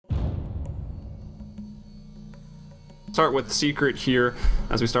Start with Secret here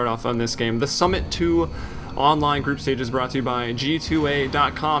as we start off on this game. The Summit 2 online group stage is brought to you by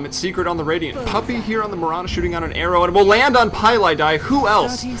G2A.com. It's Secret on the Radiant. Puppey here on the Mirana shooting out an arrow, and it will land on Pylai. Who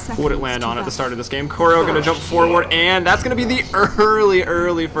else would it land on at the start of this game? Koro going to jump forward, and that's going to be the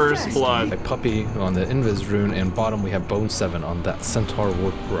early first blood. Puppey on the Invis rune, and bottom we have Bone 7 on that Centaur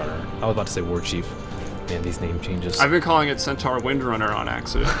War Runner. I was about to say War Chief. Man, these name changes. I've been calling it Centaur Windrunner on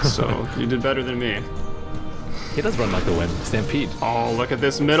accident, so you did better than me. He does run like the wind. Stampede. Oh, look at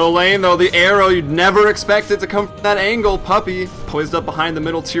this middle lane, though. The arrow, you'd never expect it to come from that angle. Puppey, poised up behind the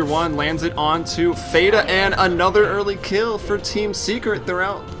middle tier 1, lands it onto Fada, and another early kill for Team Secret. They're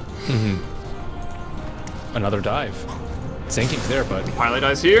out. Another dive. Sanking's there, but... Pylai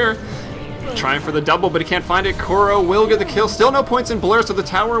dies here. Trying for the double, but he can't find it. Koro will get the kill. Still no points in Blur, so the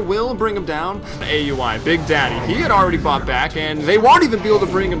tower will bring him down. AUI, Big Daddy, he had already bought back, and they won't even be able to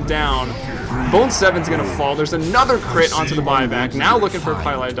bring him down. Bone 7's gonna fall. There's another crit onto the buyback. Now looking for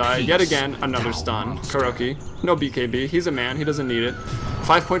Pylai die. Yet again, another stun. Kuroki, no BKB. He's a man. He doesn't need it.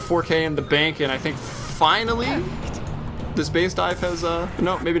 5.4k in the bank, and I think finally this base dive has,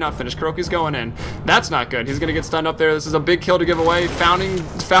 no, maybe not finished. Kuroki's going in. That's not good. He's gonna get stunned up there. This is a big kill to give away.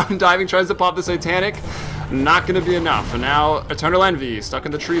 Fountain diving tries to pop the Satanic. Not gonna be enough. And now Eternal Envy stuck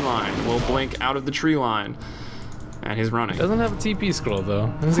in the tree line. Will blink out of the tree line. And he's running. Doesn't have a TP scroll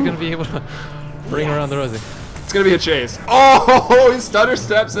though. Is he gonna be able to bring around the Rosie? It's gonna be a chase. Oh, he stutter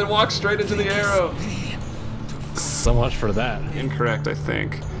steps and walks straight into the arrow. So much for that. Incorrect, I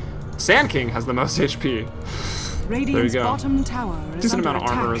think. Sand King has the most HP. There you go. Bottom tower is decent amount of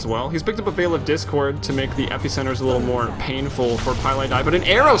under armor attack. as well. He's picked up a Veil of Discord to make the epicenters a little more painful for Pylai die, but an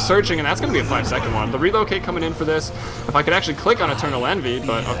arrow searching, and that's going to be a 5-second one. The relocate coming in for this. If I could actually click on Eternal Envy,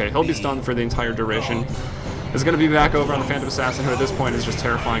 but okay, he'll be stunned for the entire duration. Is going to be back over on the Phantom Assassin, who at this point is just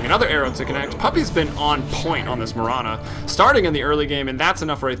terrifying. Another arrow to connect. Puppey's been on point on this Mirana, starting in the early game, and that's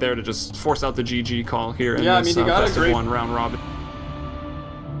enough right there to just force out the GG call here in this best of 1 round robin.